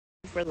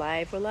We're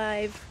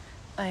live.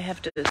 I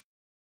have to.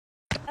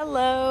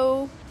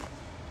 Hello.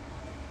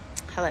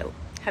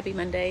 Happy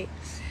Monday.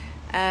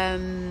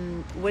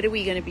 What are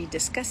we going to be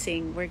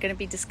discussing? We're going to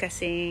be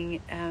discussing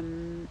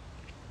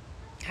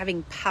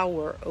having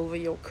power over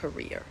your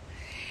career.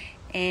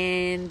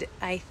 And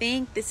I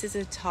think this is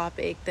a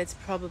topic that's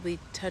probably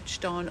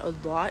touched on a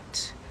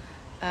lot,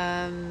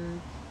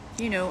 on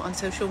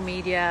social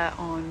media,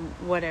 on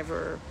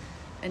whatever,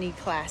 any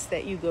class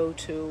that you go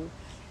to.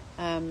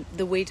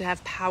 The way to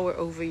have power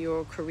over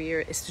your career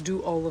is to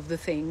do all of the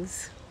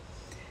things,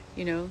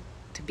 to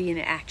be in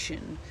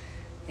action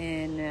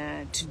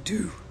and to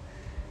do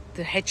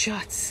the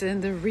headshots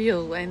and the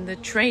reel and the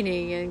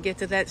training and get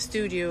to that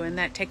studio and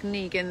that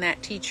technique and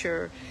that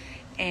teacher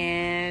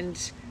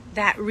and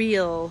that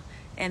reel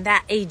and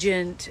that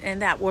agent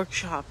and that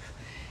workshop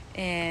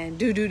and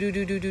do.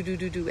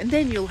 And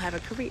then you'll have a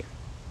career.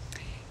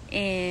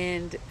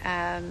 And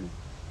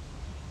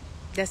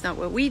that's not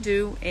what we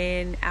do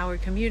in our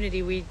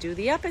community. We do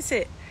the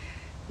opposite.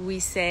 We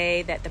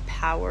say that the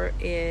power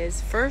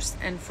is first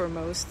and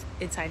foremost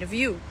inside of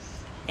you.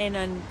 And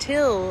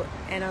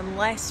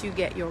unless you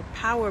get your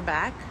power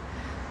back,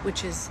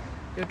 which is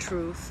your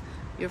truth,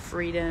 your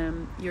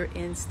freedom, your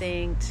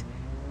instinct,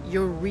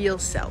 your real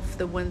self,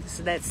 the one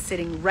that's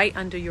sitting right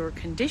under your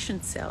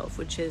conditioned self,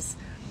 which is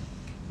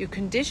your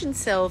conditioned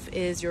self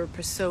is your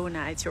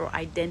persona, it's your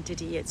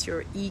identity, it's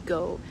your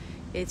ego,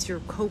 it's your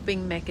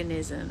coping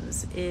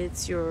mechanisms,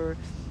 it's your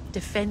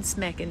defense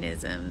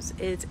mechanisms,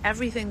 it's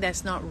everything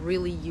that's not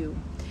really you.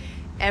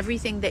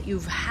 Everything that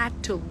you've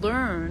had to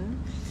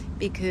learn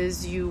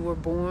because you were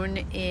born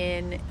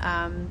in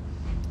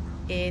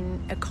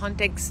a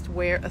context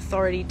where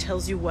authority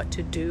tells you what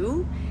to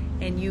do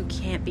and you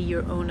can't be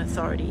your own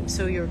authority.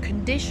 So you're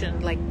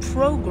conditioned,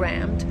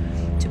 programmed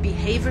to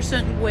behave a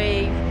certain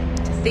way,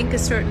 to think a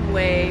certain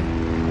way,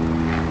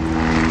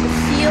 to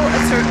feel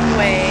a certain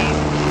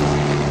way.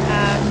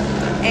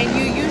 And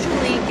you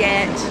usually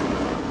get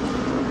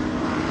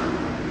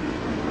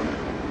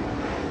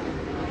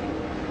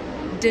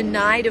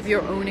denied of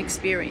your own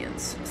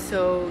experience.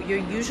 So you're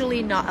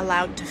usually not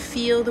allowed to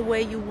feel the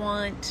way you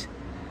want,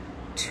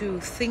 to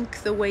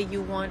think the way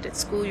you want. At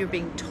school, you're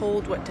being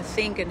told what to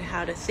think and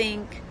how to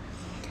think.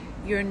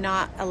 You're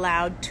not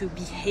allowed to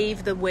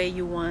behave the way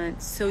you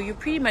want. So you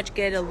pretty much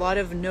get a lot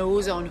of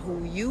no's on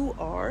who you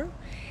are.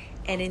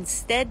 And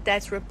instead,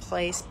 that's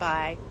replaced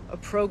by a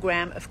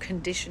program of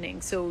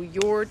conditioning. So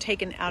you're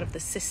taken out of the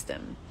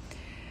system.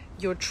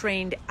 You're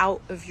trained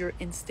out of your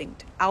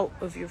instinct, out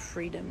of your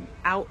freedom,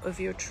 out of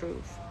your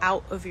truth,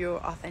 out of your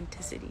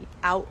authenticity,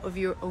 out of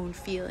your own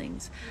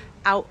feelings,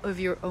 out of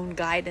your own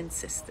guidance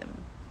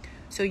system.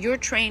 So you're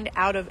trained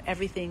out of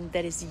everything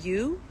that is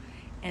you,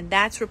 and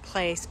that's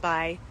replaced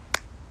by,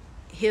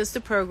 here's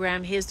the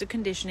program, here's the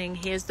conditioning,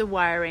 here's the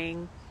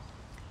wiring.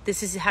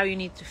 This is how you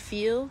need to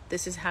feel.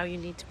 This is how you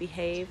need to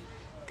behave.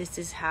 This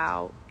is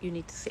how you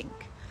need to think.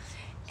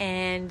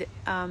 And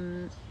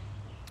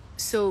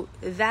so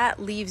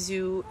that leaves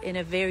you in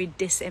a very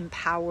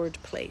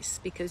disempowered place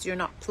because you're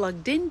not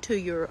plugged into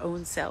your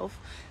own self.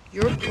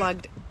 You're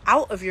plugged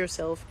out of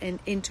yourself and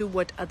into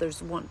what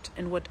others want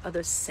and what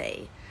others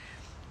say.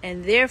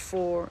 And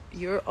therefore,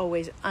 you're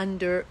always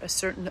under a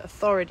certain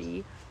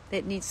authority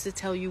that needs to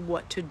tell you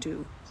what to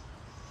do.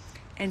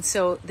 And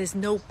so there's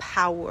no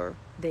power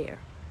there.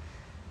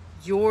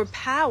 Your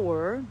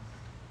power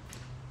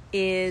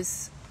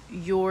is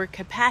your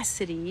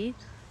capacity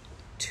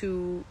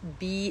to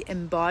be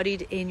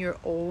embodied in your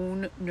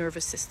own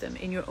nervous system,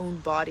 in your own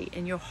body,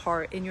 in your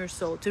heart, in your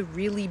soul, to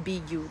really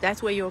be you.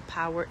 That's where your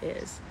power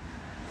is.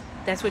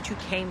 That's what you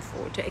came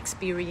for, to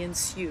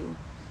experience you,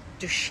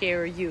 to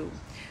share you.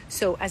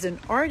 So as an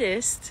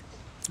artist,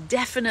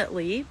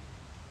 definitely,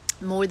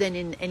 more than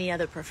in any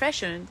other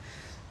profession,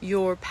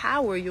 your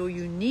power, your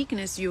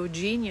uniqueness, your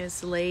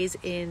genius lays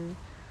in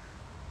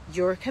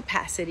your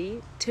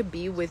capacity to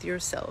be with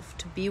yourself,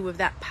 to be with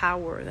that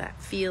power, that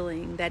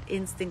feeling, that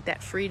instinct,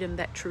 that freedom,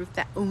 that truth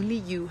that only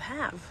you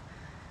have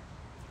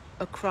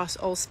across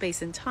all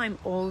space and time.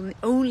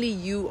 Only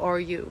you are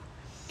you.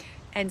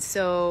 And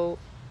so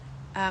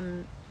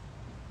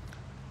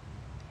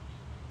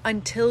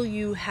until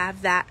you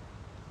have that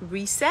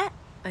reset,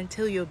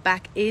 until you're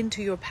back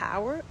into your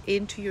power,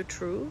 into your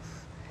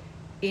truth,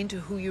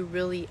 into who you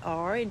really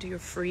are, into your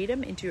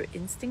freedom, into your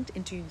instinct,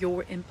 into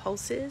your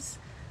impulses,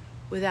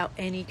 without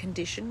any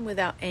condition,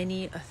 without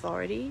any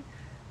authority,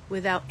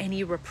 without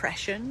any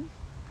repression.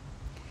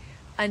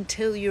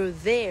 Until you're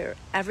there,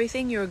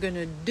 everything you're going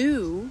to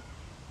do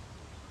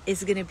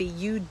is going to be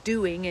you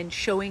doing and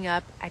showing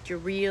up at your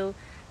reel,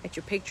 at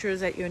your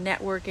pictures, at your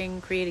networking,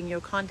 creating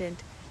your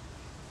content.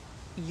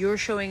 You're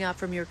showing up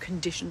from your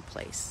conditioned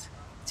place.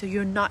 So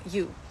you're not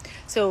you.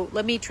 So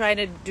let me try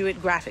to do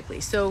it graphically.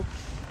 So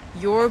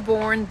you're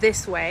born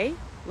this way,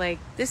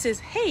 this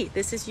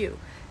is you.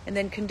 And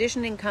then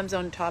conditioning comes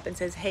on top and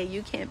says, hey,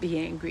 you can't be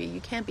angry.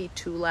 You can't be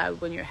too loud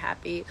when you're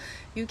happy.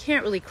 You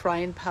can't really cry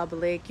in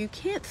public. You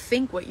can't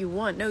think what you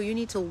want. No, you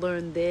need to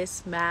learn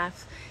this,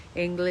 math,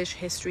 English,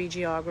 history,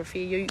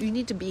 geography. You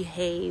need to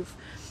behave.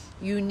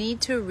 you need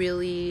to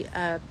really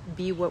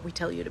be what we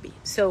tell you to be.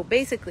 So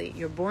basically,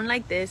 you're born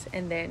like this,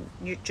 and then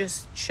you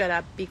just shut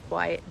up, be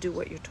quiet, do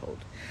what you're told.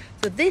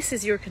 So this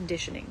is your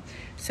conditioning.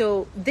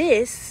 So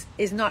this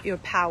is not your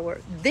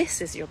power. This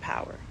is your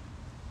power.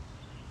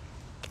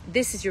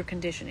 This is your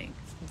conditioning.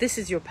 This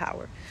is your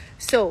power.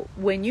 So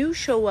when you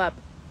show up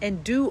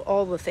and do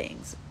all the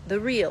things, the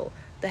reel,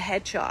 the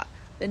headshot,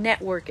 the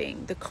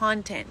networking, the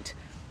content,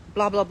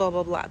 blah, blah, blah,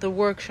 blah, blah, the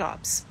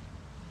workshops,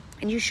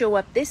 and you show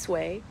up this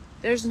way,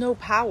 there's no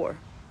power.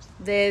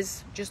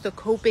 There's just a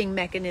coping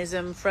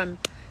mechanism from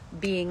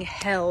being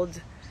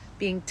held,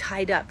 being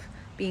tied up,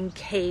 being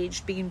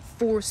caged, being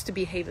forced to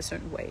behave a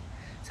certain way.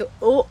 So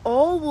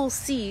all we'll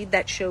see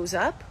that shows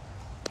up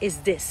is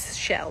this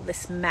shell,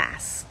 this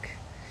mask,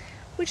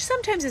 which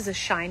sometimes is a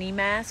shiny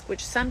mask,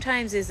 which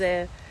sometimes is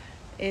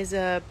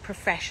a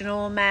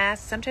professional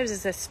mask, sometimes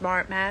it's a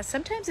smart mask,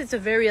 sometimes it's a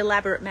very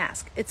elaborate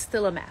mask. It's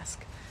still a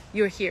mask.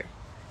 You're here.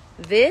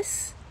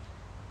 This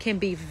can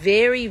be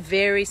very,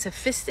 very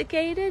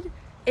sophisticated.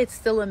 It's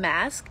still a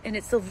mask, and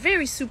it's still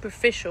very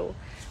superficial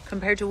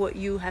compared to what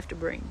you have to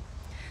bring.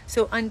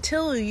 So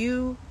until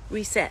you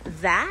reset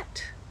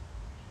that,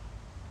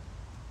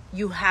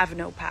 you have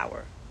no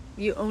power.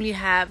 You only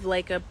have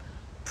like a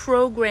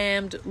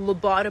programmed,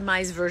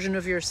 lobotomized version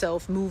of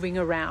yourself moving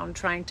around,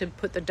 trying to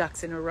put the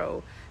ducks in a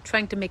row,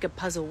 trying to make a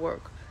puzzle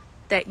work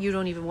that you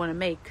don't even want to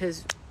make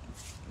because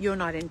you're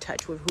not in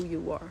touch with who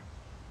you are,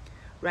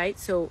 right?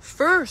 So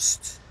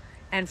first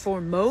and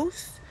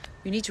foremost,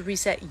 you need to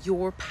reset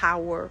your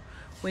power.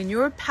 When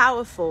you're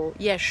powerful,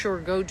 yeah, sure,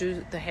 go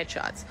do the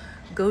headshots,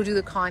 go do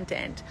the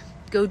content,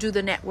 go do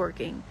the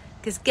networking.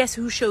 Because guess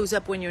who shows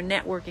up when you're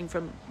networking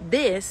from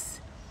this?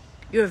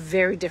 You're a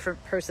very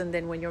different person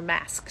than when you're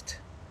masked.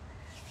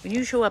 When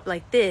you show up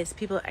like this,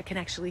 people can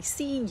actually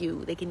see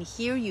you, they can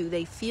hear you,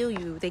 they feel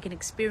you, they can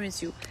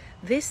experience you.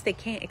 This they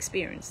can't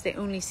experience. They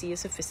only see a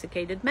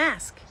sophisticated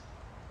mask.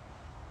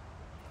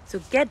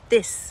 So get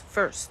this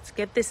first.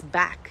 Get this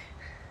back.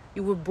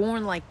 You were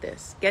born like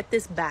this. Get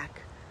this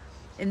back.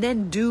 And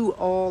then do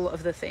all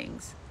of the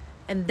things.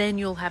 And then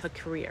you'll have a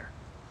career.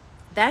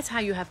 That's how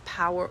you have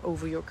power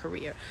over your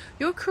career.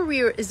 Your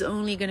career is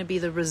only going to be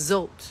the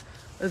result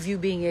of you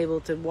being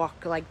able to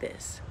walk like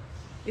this.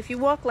 If you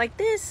walk like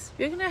this,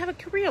 you're going to have a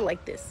career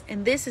like this.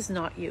 And this is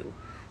not you.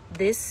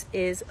 This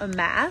is a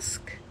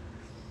mask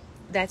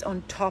that's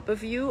on top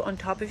of you, on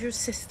top of your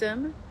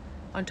system,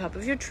 on top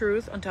of your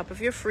truth, on top of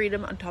your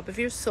freedom, on top of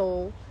your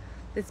soul,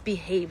 that's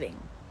behaving.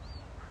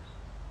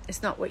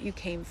 It's not what you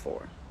came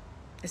for.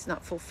 It's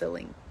not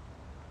fulfilling.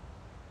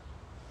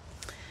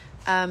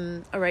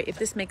 All right, if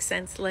this makes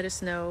sense, let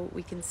us know.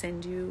 We can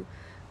send you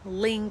a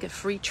link, a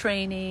free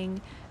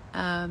training.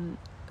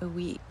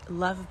 We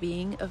love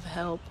being of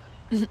help.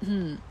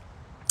 Let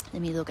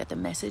me look at the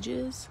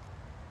messages.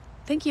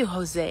 Thank you,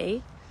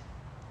 Jose.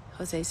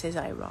 Jose says,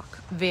 I rock.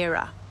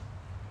 Vera.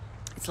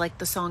 It's like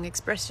the song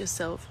Express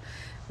Yourself.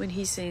 When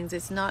he sings,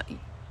 it's not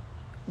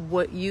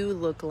what you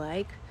look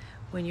like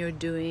when you're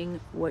doing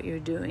what you're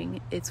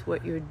doing. It's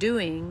what you're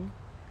doing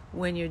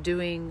when you're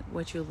doing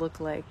what you look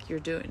like you're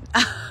doing.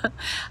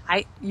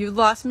 You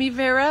lost me,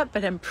 Vera,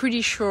 but I'm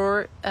pretty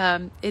sure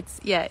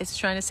it's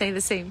trying to say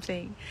the same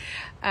thing.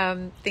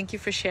 Thank you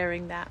for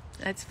sharing that.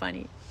 That's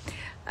funny.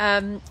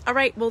 All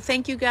right. Well,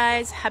 thank you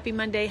guys. Happy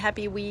Monday,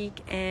 happy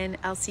week, and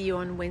I'll see you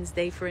on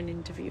Wednesday for an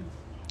interview.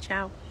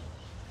 Ciao.